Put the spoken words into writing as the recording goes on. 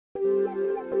Welcome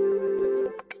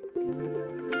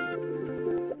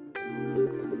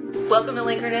to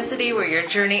Linkronicity, where your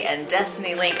journey and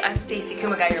destiny link. I'm Stacey,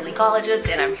 Kumagai, your linkologist,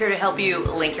 and I'm here to help you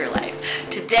link your life.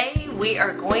 Today, we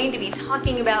are going to be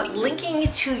talking about linking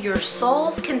to your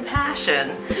soul's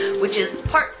compassion, which is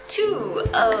part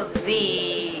 2 of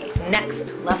the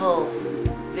next level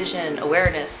vision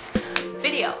awareness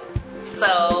video.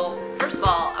 So, first of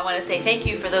all, I want to say thank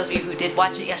you for those of you who did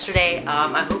watch it yesterday.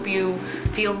 I hope you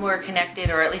feel more connected,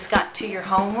 or at least got to your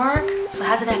homework. So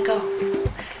how did that go?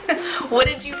 What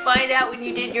did you find out when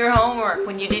you did your homework,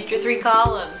 when you did your 3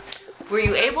 columns? Were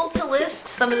you able to list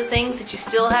some of the things that you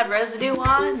still have residue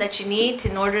on that you need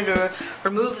in order to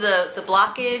remove the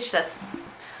blockage that's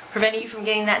preventing you from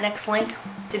getting that next link?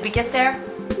 Did we get there?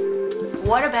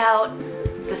 What about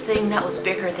the thing that was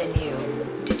bigger than you?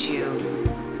 Did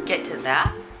you get to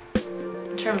that?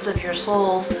 In terms of your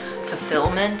soul's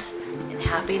fulfillment and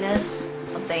happiness,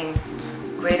 something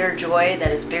greater joy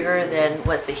that is bigger than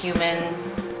what the human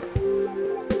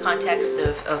context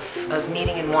of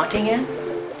needing and wanting is?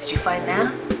 Did you find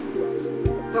that?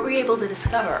 What were you able to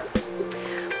discover?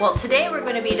 Well, today we're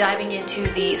going to be diving into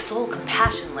the soul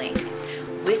compassion link,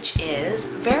 which is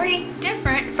very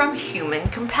different from human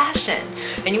compassion.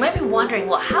 And you might be wondering,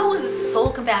 well, how is soul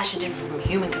compassion different from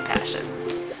human compassion?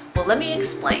 Well, let me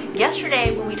explain.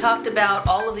 Yesterday, when we talked about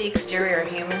all of the exterior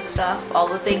human stuff, all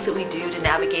the things that we do to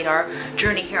navigate our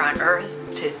journey here on Earth,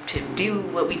 to do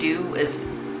what we do as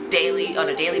on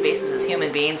a daily basis as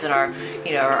human beings in our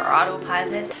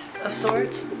autopilot of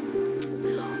sorts.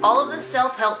 All of the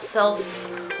self-help,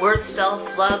 self-worth,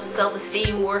 self-love,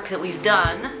 self-esteem work that we've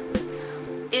done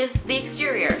is the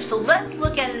exterior. So let's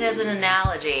look at it as an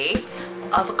analogy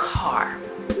of a car.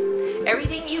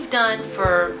 Everything you've done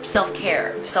for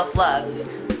self-care,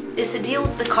 self-love, is to deal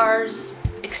with the car's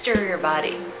exterior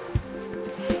body.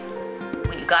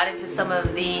 When you got into some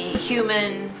of the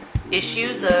human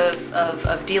issues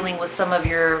of dealing with some of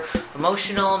your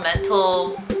emotional,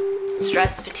 mental,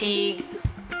 stress, fatigue,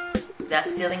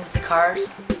 that's dealing with the car's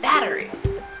battery.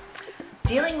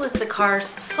 Dealing with the car's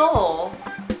soul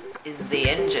is the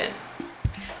engine.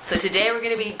 So today we're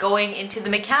going to be going into the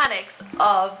mechanics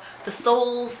of the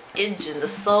soul's engine, the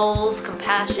soul's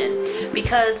compassion,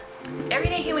 because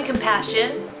everyday human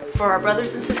compassion for our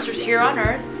brothers and sisters here on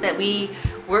Earth that we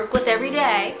work with every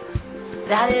day,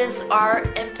 that is our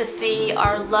empathy,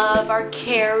 our love, our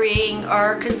caring,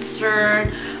 our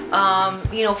concern,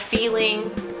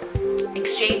 feeling,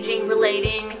 exchanging,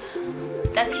 relating.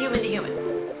 That's human to human.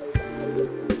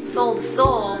 Soul to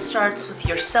soul starts with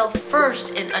yourself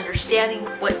first and understanding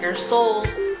what your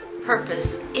soul's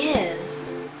purpose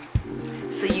is,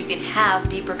 so you can have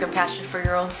deeper compassion for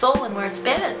your own soul and where it's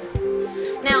been.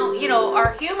 Now,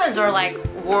 our humans are like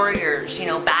warriors,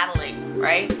 battling,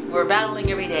 right? We're battling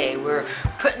every day. We're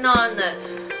putting on the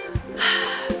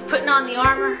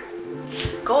armor,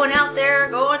 going out there,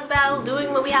 going to battle,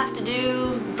 doing what we have to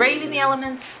do, braving the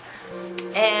elements.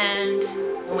 And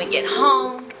when we get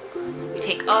home, we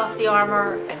take off the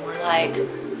armor and we're like,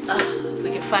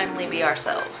 we can finally be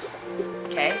ourselves.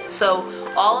 Okay? So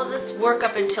all of this work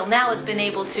up until now has been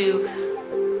able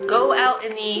to go out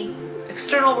in the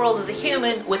external world as a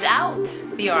human without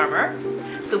the armor,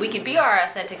 so we can be our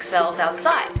authentic selves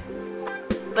outside.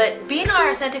 But being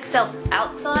our authentic selves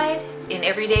outside in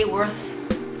everyday work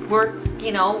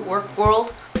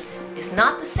world is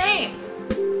not the same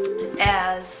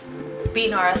as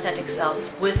being our authentic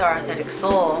self with our authentic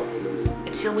soul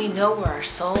until we know where our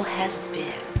soul has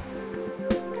been.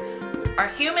 Our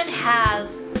human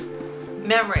has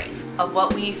memories of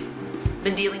what we've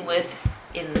been dealing with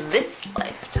in this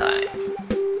lifetime.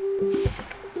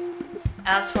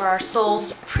 As for our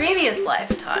soul's previous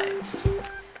lifetimes,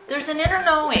 there's an inner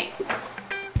knowing,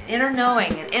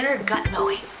 an inner gut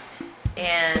knowing.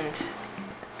 And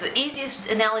the easiest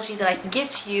analogy that I can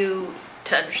give to you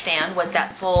to understand what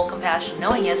that soul compassion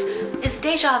knowing is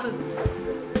deja vu.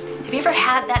 Have you ever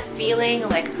had that feeling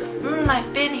like,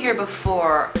 I've been here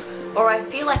before, or I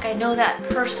feel like I know that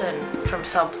person from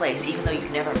someplace even though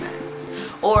you've never met?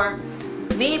 Or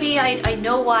maybe I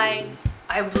know why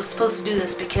I was supposed to do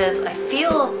this because I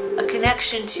feel a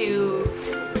connection to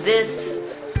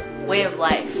this way of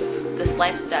life, this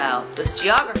lifestyle, this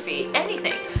geography,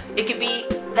 anything. It could be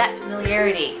that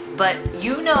familiarity, but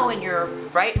you know in your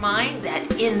right mind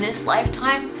that in this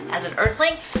lifetime, as an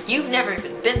earthling, you've never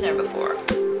even been there before.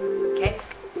 Okay?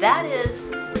 That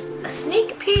is a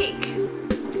sneak peek,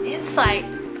 insight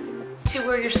to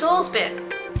where your soul's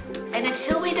been. And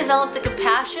until we develop the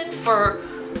compassion for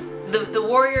the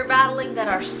warrior battling that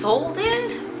our soul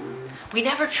did, we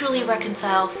never truly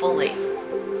reconcile fully.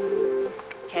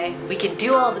 Okay, we can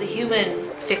do all of the human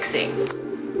fixing.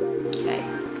 Okay,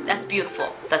 that's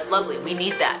beautiful. That's lovely. We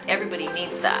need that. Everybody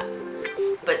needs that.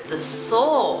 But the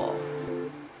soul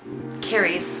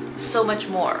carries so much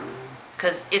more,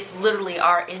 because it's literally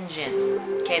our engine.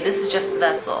 Okay, this is just the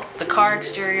vessel. The car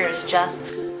exterior is just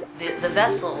the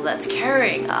vessel that's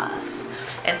carrying us.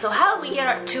 And so how do we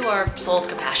get to our soul's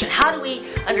compassion? How do we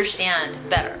understand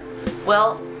better?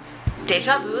 Well,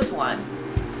 deja vu is one.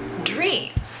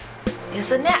 Dreams is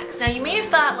the next. Now you may have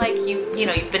thought like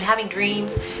you've been having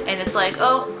dreams and it's like,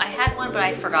 oh, I had one but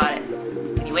I forgot it.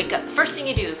 And you wake up. First thing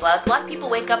you do is a lot of people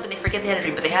wake up and they forget they had a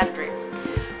dream, but they had a dream.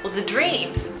 Well, the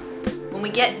dreams, when we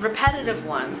get repetitive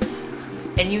ones,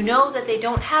 and you know that they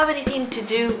don't have anything to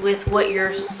do with what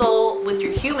your soul, with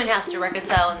your human has to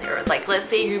reconcile in the earth. Like, let's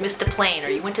say you missed a plane, or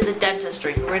you went to the dentist, or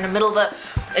you were in the middle of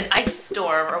an ice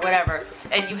storm, or whatever,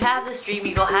 and you have this dream,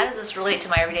 you go, how does this relate to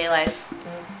my everyday life?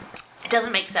 It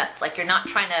doesn't make sense. Like, you're not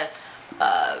trying to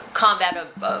combat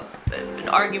an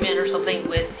argument or something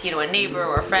with, a neighbor,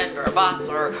 or a friend, or a boss,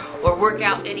 or work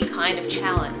out any kind of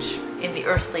challenge in the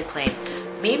earthly plane.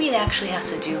 Maybe it actually has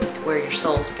to do with where your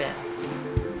soul's been.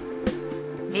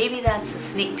 Maybe that's a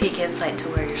sneak peek insight to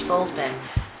where your soul's been.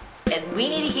 And we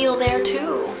need to heal there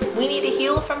too. We need to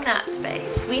heal from that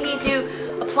space. We need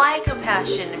to apply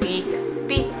compassion and be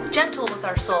gentle with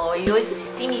our soul. You always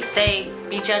see me say,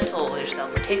 be gentle with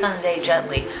yourself, or take on the day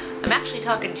gently. I'm actually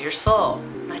talking to your soul,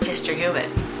 not just your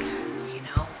human.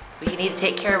 We need to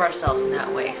take care of ourselves in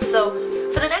that way. So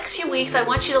for the next few weeks, I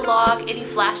want you to log any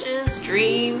flashes,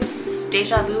 dreams,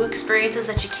 deja vu experiences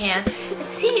that you can, and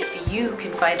see if you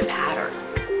can find a pattern.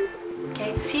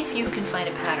 Okay, see if you can find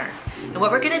a pattern. And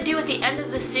what we're going to do at the end of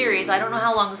this series, I don't know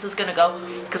how long this is going to go,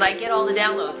 because I get all the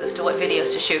downloads as to what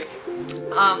videos to shoot.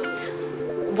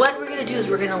 What we're going to do is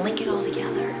we're going to link it all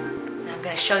together. And I'm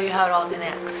going to show you how it all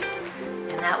connects.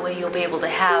 And that way you'll be able to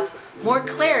have more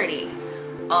clarity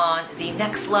on the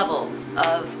next level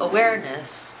of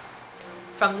awareness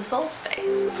from the soul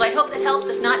space. So I hope that helps.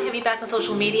 If not, hit me back on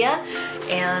social media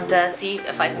and see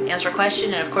if I can answer a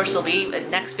question. And of course, there'll be a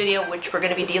next video which we're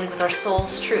going to be dealing with our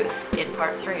soul's truth in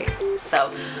part 3.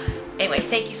 So anyway,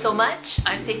 thank you so much.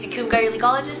 I'm Stacey Kumagai, your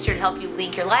Linkologist, here to help you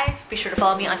link your life. Be sure to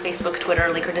follow me on Facebook, Twitter,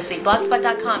 Linkronicity,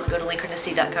 blogspot.com, and go to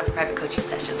Linkronicity.com for private coaching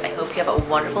sessions. I hope you have a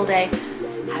wonderful day,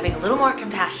 having a little more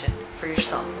compassion for your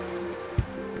soul.